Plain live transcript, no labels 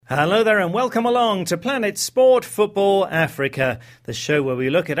Hello there and welcome along to Planet Sport Football Africa, the show where we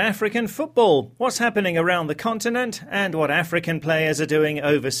look at African football, what's happening around the continent and what African players are doing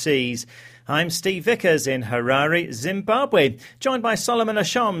overseas. I'm Steve Vickers in Harare, Zimbabwe, joined by Solomon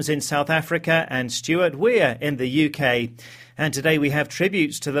Ashoms in South Africa and Stuart Weir in the UK. And today we have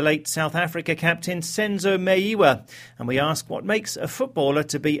tributes to the late South Africa captain Senzo Meyiwa, and we ask what makes a footballer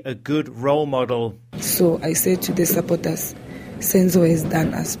to be a good role model. So I said to the supporters, Senzo has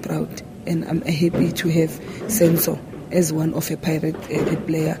done us proud, and I'm happy to have Senzo as one of a pirate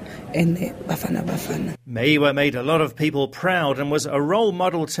player and Bafana. Meyiwa made a lot of people proud and was a role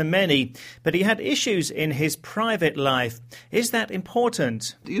model to many, but he had issues in his private life. Is that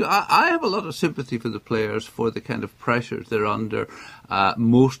important? I have a lot of sympathy for the players, for the kind of pressures they're under.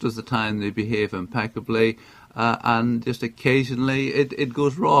 Most of the time they behave impeccably. And just occasionally it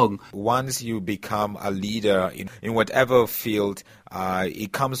goes wrong. Once you become a leader in whatever field,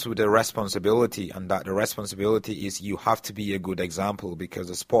 it comes with a responsibility, and that the responsibility is you have to be a good example because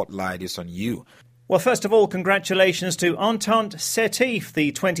the spotlight is on you. Well, first of all, congratulations to Entente Setif,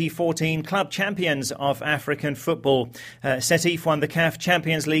 the 2014 club champions of African football. Setif won the CAF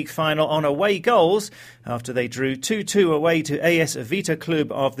Champions League final on away goals after they drew 2-2 away to AS Vita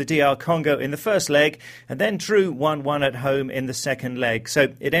Club of the DR Congo in the first leg and then drew 1-1 at home in the second leg.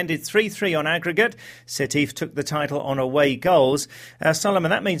 So it ended 3-3 on aggregate. Setif took the title on away goals. Solomon,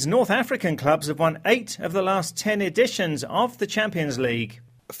 that means North African clubs have won 8 of the last 10 editions of the Champions League.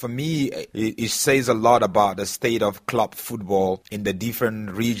 For me, it says a lot about the state of club football in the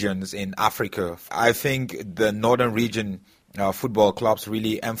different regions in Africa. I think the northern region football clubs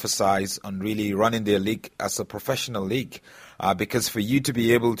really emphasize on really running their league as a professional league. Because for you to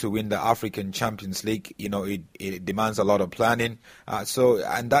be able to win the African Champions League, it demands a lot of planning.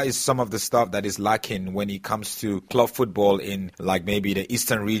 And that is some of the stuff that is lacking when it comes to club football in like maybe the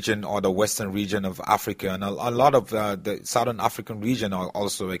eastern region or the western region of Africa. And a lot of the southern African region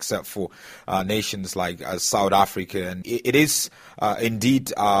also, except for nations like South Africa. And it is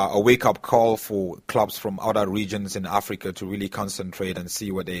indeed a wake-up call for clubs from other regions in Africa to really concentrate and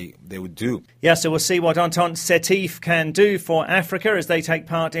see what they would do. Yeah, so we'll see what Entente Setif can do for Africa as they take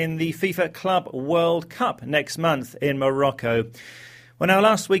part in the FIFA Club World Cup next month in Morocco. Well, now,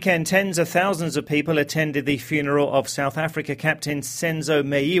 last weekend, tens of thousands of people attended the funeral of South Africa captain Senzo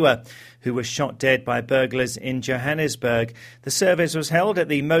Meyiwa, who was shot dead by burglars in Johannesburg. The service was held at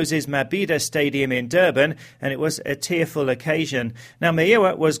the Moses Mabhida Stadium in Durban, and it was a tearful occasion. Now,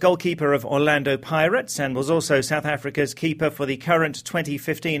 Meyiwa was goalkeeper of Orlando Pirates and was also South Africa's keeper for the current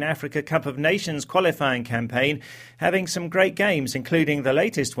 2015 Africa Cup of Nations qualifying campaign, having some great games, including the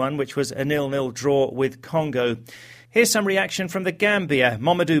latest one, which was a 0-0 draw with Congo. Here's some reaction from the Gambia.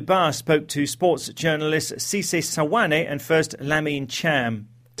 Mamadou Ba spoke to sports journalists Cisse Sawane and first Lamine Cham.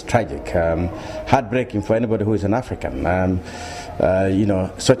 It's tragic, heartbreaking for anybody who is an African.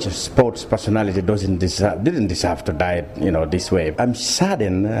 Such a sports personality didn't deserve to die, this way. I'm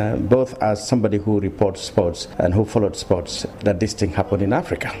saddened, both as somebody who reports sports and who followed sports, that this thing happened in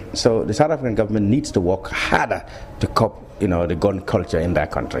Africa. So the South African government needs to work harder to cope, the gun culture in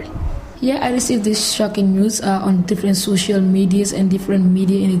that country. Yeah, I received this shocking news on different social medias and different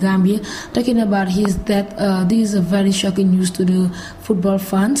media in Gambia talking about his death. This is a very shocking news to the football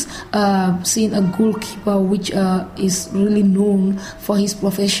fans. Seeing a goalkeeper which is really known for his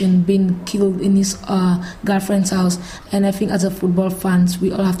profession being killed in his girlfriend's house. And I think as a football fans,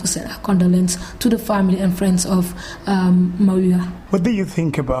 we all have to send our condolence to the family and friends of Meyiwa. What do you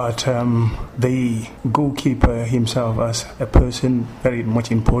think about the goalkeeper himself as a person very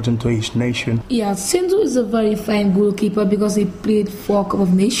much important to his nation? Yeah, Senzo is a very fine goalkeeper because he played for Cup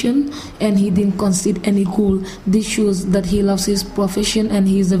of Nations and he didn't concede any goal. This shows that he loves his profession and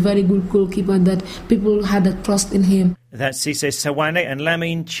he is a very good goalkeeper that people had a trust in him. That's Cisse Sawane and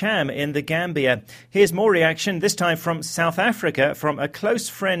Lamine Cham in the Gambia. Here's more reaction, this time from South Africa, from a close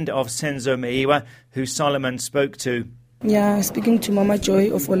friend of Senzo Meyiwa, who Solomon spoke to. Yeah, speaking to Mama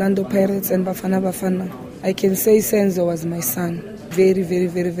Joy of Orlando Pirates and Bafana, I can say Senzo was my son. Very, very,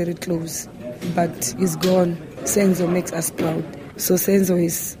 very, very close. But he's gone. Senzo makes us proud. So Senzo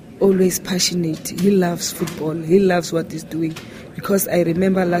is always passionate. He loves football. He loves what he's doing. Because I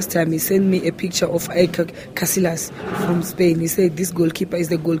remember last time he sent me a picture of Iker Casillas from Spain. He said, this goalkeeper is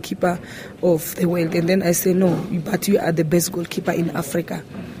the goalkeeper of the world. And then I said, no, but you are the best goalkeeper in Africa.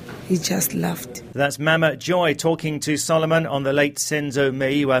 He just laughed. That's Mama Joy talking to Solomon on the late Senzo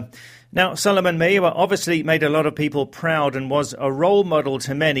Meyiwa. Now, Solomon Meyiwa obviously made a lot of people proud and was a role model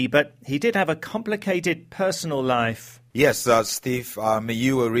to many, but he did have a complicated personal life. Yes, Steve,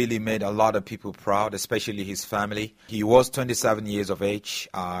 Meyiwa really made a lot of people proud, especially his family. He was 27 years of age.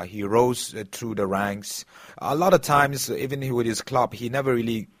 He rose through the ranks. A lot of times, even with his club, he never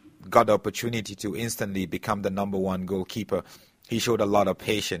really got the opportunity to instantly become the number one goalkeeper. He showed a lot of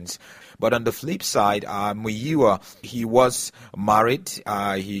patience. But on the flip side, Meyiwa, he was married.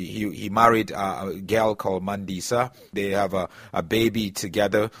 He married a girl called Mandisa. They have a baby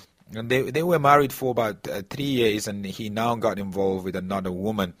together. And they were married for about 3 years, and he now got involved with another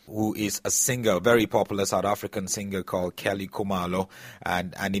woman who is a singer, a very popular South African singer called Kelly Khumalo.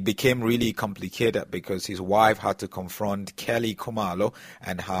 And it became really complicated because his wife had to confront Kelly Khumalo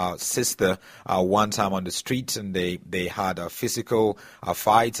and her sister one time on the street, and they had a physical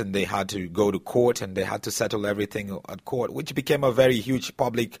fight, and they had to go to court, and they had to settle everything at court, which became a very huge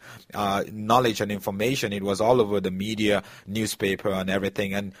public knowledge and information. It was all over the media, newspaper, and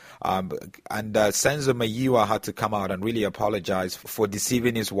everything. And Senzo Meyiwa had to come out and really apologize for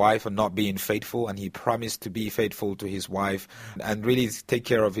deceiving his wife and not being faithful, and he promised to be faithful to his wife and really take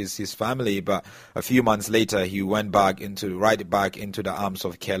care of his family. But a few months later, he went right back into the arms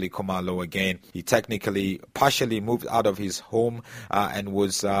of Kelly Khumalo again. He partially moved out of his home and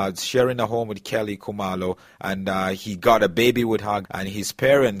was sharing a home with Kelly Khumalo, and he got a baby with her, and his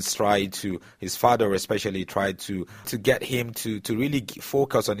parents his father especially tried to get him to really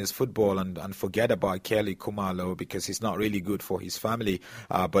focus on his football and forget about Kelly Khumalo because he's not really good for his family.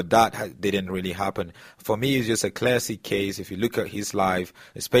 But that didn't really happen. For me, it's just a classic case. If you look at his life,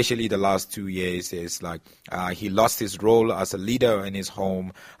 especially the last 2 years, it's like he lost his role as a leader in his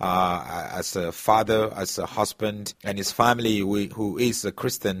home, as a father, as a husband, and his family who is a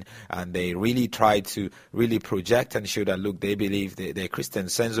Christian, and they really try to really project and show that, look, they believe they're Christian.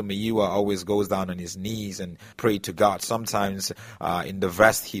 Senzo Meyiwa always goes down on his knees and pray to God. Sometimes in the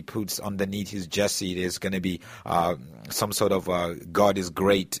vest he puts underneath his jersey, there's going to be some sort of God is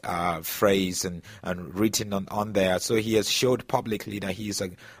great phrase and written on there. So he has showed publicly that he is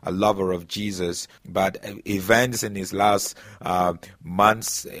a lover of Jesus. But events in his last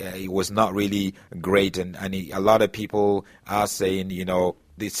months, it was not really great. And a lot of people are saying,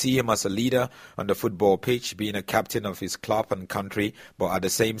 they see him as a leader on the football pitch, being a captain of his club and country, but at the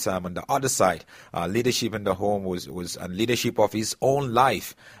same time, on the other side, leadership in the home and leadership of his own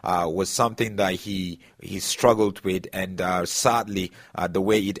life was something that he struggled with, and sadly, the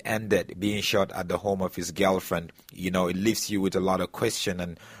way it ended, being shot at the home of his girlfriend, it leaves you with a lot of question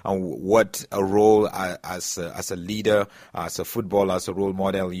and what a role as a leader, as a footballer, as a role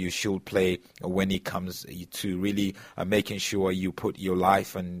model you should play when it comes to really making sure you put your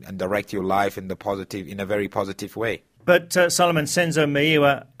life and direct your life in a very positive way. But Solomon, Senzo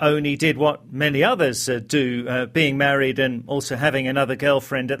Meyiwa only did what many others do, being married and also having another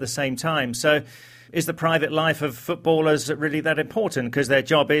girlfriend at the same time. So is the private life of footballers really that important? Because their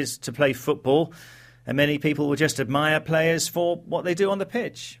job is to play football, and many people will just admire players for what they do on the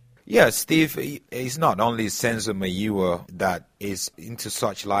pitch. Yeah, Steve, it's not only Senzo Meyiwa that is into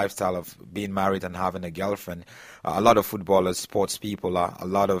such lifestyle of being married and having a girlfriend. A lot of footballers, sports people are, a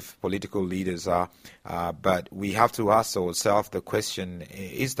lot of political leaders are, but we have to ask ourselves the question,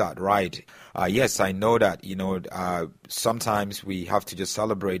 is that right? Yes, I know that, sometimes we have to just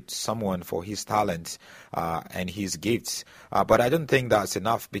celebrate someone for his talents and his gifts, but I don't think that's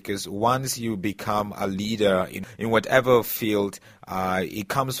enough, because once you become a leader in whatever field, it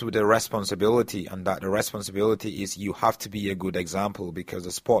comes with a responsibility, and that the responsibility is you have to be a good example because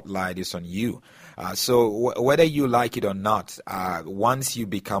the spotlight is on you. So whether you like it or not, once you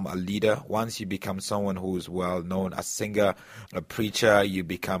become a leader, once you become someone who is well known, a singer, a preacher, you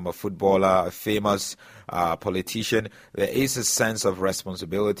become a footballer, a famous politician, there is a sense of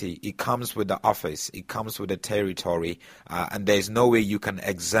responsibility. It comes with the office, it comes with the territory, and there's no way you can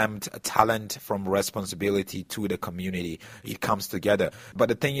exempt talent from responsibility to the community. It comes together. But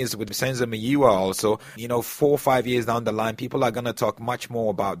the thing is, with Senzo Meyiwa also, 4 or 5 years down the line, people are going to talk much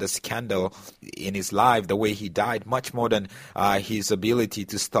more about the scandal in his life, the way he died, much more than his ability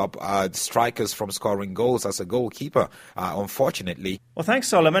to stop strikers from scoring goals as a goalkeeper, unfortunately. Well, thanks,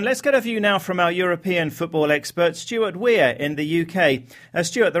 Solomon. Let's get a view now from our European football expert, Stuart Weir in the UK.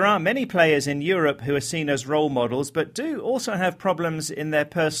 Stuart, there are many players in Europe who are seen as role models, but do also have problems in their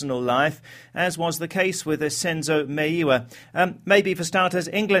personal life, as was the case with Senzo Meyiwa. Maybe for starters,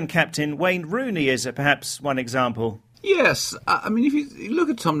 England captain Wayne Rooney is perhaps one example. Yes, I mean, if you look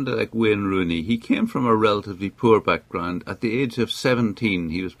at somebody like Wayne Rooney, he came from a relatively poor background. At the age of 17,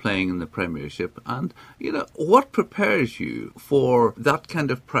 he was playing in the Premiership. And, what prepares you for that kind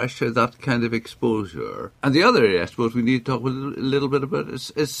of pressure, that kind of exposure? And the other area, I suppose, we need to talk a little bit about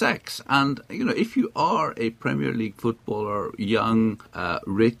is sex. And, if you are a Premier League footballer, young,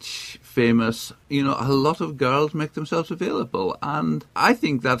 rich, famous, a lot of girls make themselves available. And I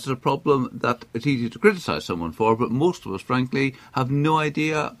think that's a problem that it's easy to criticise someone for, but most of us, frankly, have no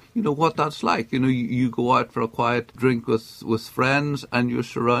idea, what that's like. You go out for a quiet drink with friends and you're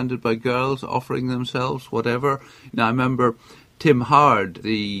surrounded by girls offering themselves whatever. Now, I remember Tim Howard,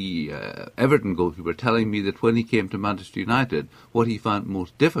 the Everton goalkeeper, telling me that when he came to Manchester United, what he found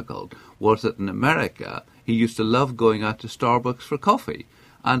most difficult was that in America, he used to love going out to Starbucks for coffee.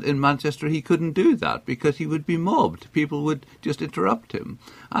 And in Manchester, he couldn't do that because he would be mobbed. People would just interrupt him.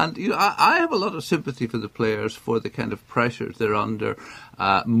 And I have a lot of sympathy for the players, for the kind of pressures they're under.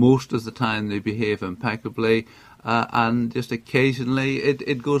 Most of the time, they behave impeccably. And just occasionally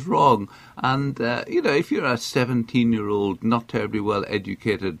it goes wrong. And, if you're a 17-year-old, not terribly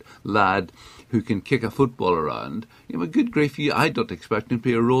well-educated lad who can kick a football around, good grief, I don't expect him to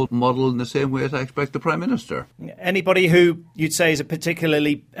be a role model in the same way as I expect the Prime Minister. Anybody who you'd say is a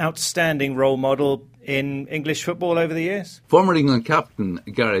particularly outstanding role model in English football over the years? Former England captain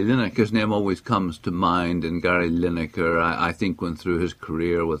Gary Lineker's name always comes to mind, and Gary Lineker, I think, went through his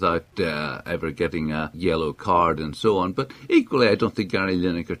career without ever getting a yellow card and so on. But equally, I don't think Gary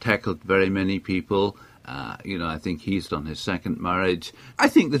Lineker tackled very many people. I think he's done his second marriage. I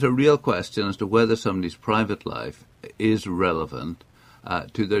think there's a real question as to whether somebody's private life is relevant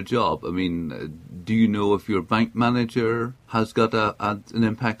to their job. I mean, do you know if your bank manager has got an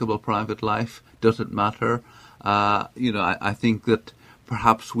impeccable private life? Does it matter? I think that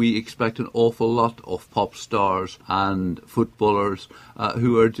perhaps we expect an awful lot of pop stars and footballers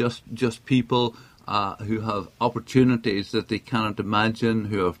who are just people who have opportunities that they cannot imagine,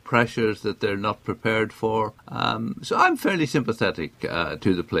 who have pressures that they're not prepared for. So I'm fairly sympathetic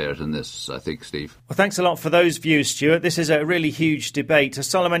to the players in this, I think, Steve. Well, thanks a lot for those views, Stuart. This is a really huge debate.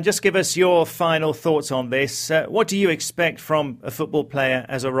 Solomon, just give us your final thoughts on this. What do you expect from a football player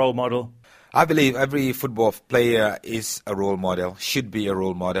as a role model? I believe every football player is a role model, should be a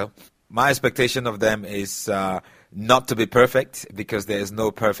role model. My expectation of them is not to be perfect, because there is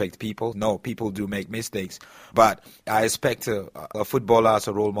no perfect people. No, people do make mistakes. But I expect a footballer as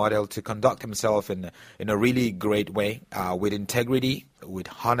a role model to conduct himself in a really great way, with integrity, with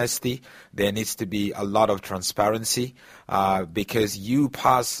honesty. There needs to be a lot of transparency, because you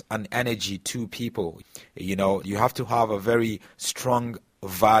pass an energy to people. You have to have a very strong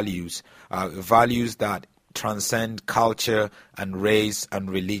values that transcend culture and race and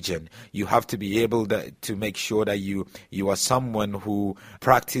religion. You have to be able to make sure that you are someone who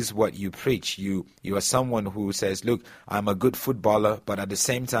practice what you preach. You are someone who says, look, I'm a good footballer, but at the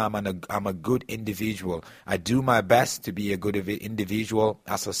same time, I'm a good individual. I do my best to be a good individual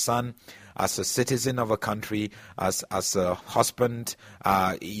as a son, as a citizen of a country, as a husband,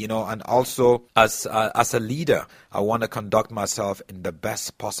 and also as a leader. I want to conduct myself in the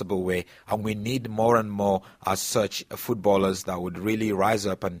best possible way, and we need more and more as such footballers that would really rise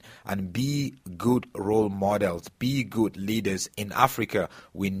up and be good role models, be good leaders. In Africa,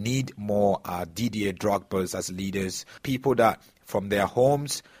 we need more Didier Drogbas as leaders, people that from their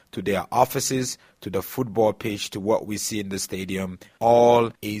homes to their offices, to the football pitch, to what we see in the stadium,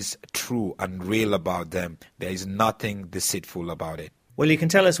 all is true and real about them. There is nothing deceitful about it. Well, you can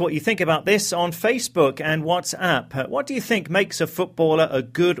tell us what you think about this on Facebook and WhatsApp. What do you think makes a footballer a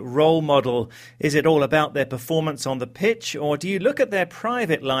good role model? Is it all about their performance on the pitch, or do you look at their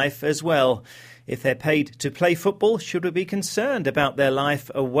private life as well? If they're paid to play football, should we be concerned about their life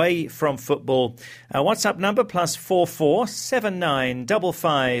away from football? Our WhatsApp number +44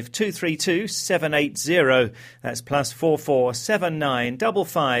 7955 232 780. That's +44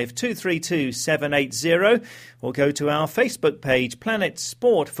 7955 232 780. Or go to our Facebook page, Planet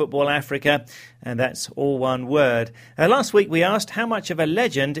Sport Football Africa, and that's all one word. Last week we asked how much of a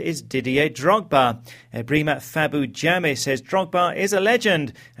legend is Didier Drogba. Brima Fabu Jame says Drogba is a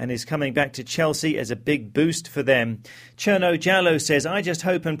legend and is coming back to Chelsea as a big boost for them. Cherno Jallo says, I just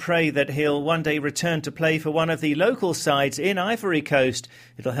hope and pray that he'll one day return to play for one of the local sides in Ivory Coast.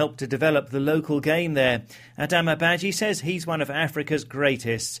 It'll help to develop the local game there. Adama Baji says he's one of Africa's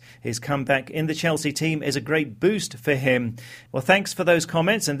greatest. His comeback in the Chelsea team is a great boost for him. Well, thanks for for those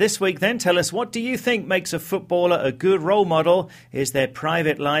comments. And this week then, tell us, what do you think makes a footballer a good role model? Is their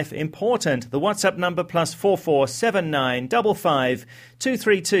private life important? The WhatsApp number +44 7955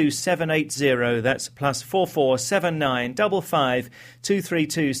 232 780. That's +44 7955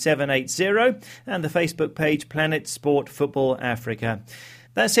 232 780. And the Facebook page Planet Sport Football Africa.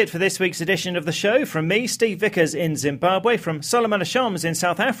 That's it for this week's edition of the show. From me, Steve Vickers in Zimbabwe, from Solomon Ashams in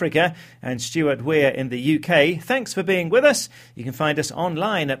South Africa, and Stuart Weir in the UK. Thanks for being with us. You can find us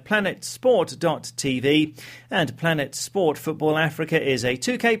online at planetsport.tv. And Planet Sport Football Africa is a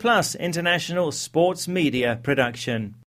 2K Plus international sports media production.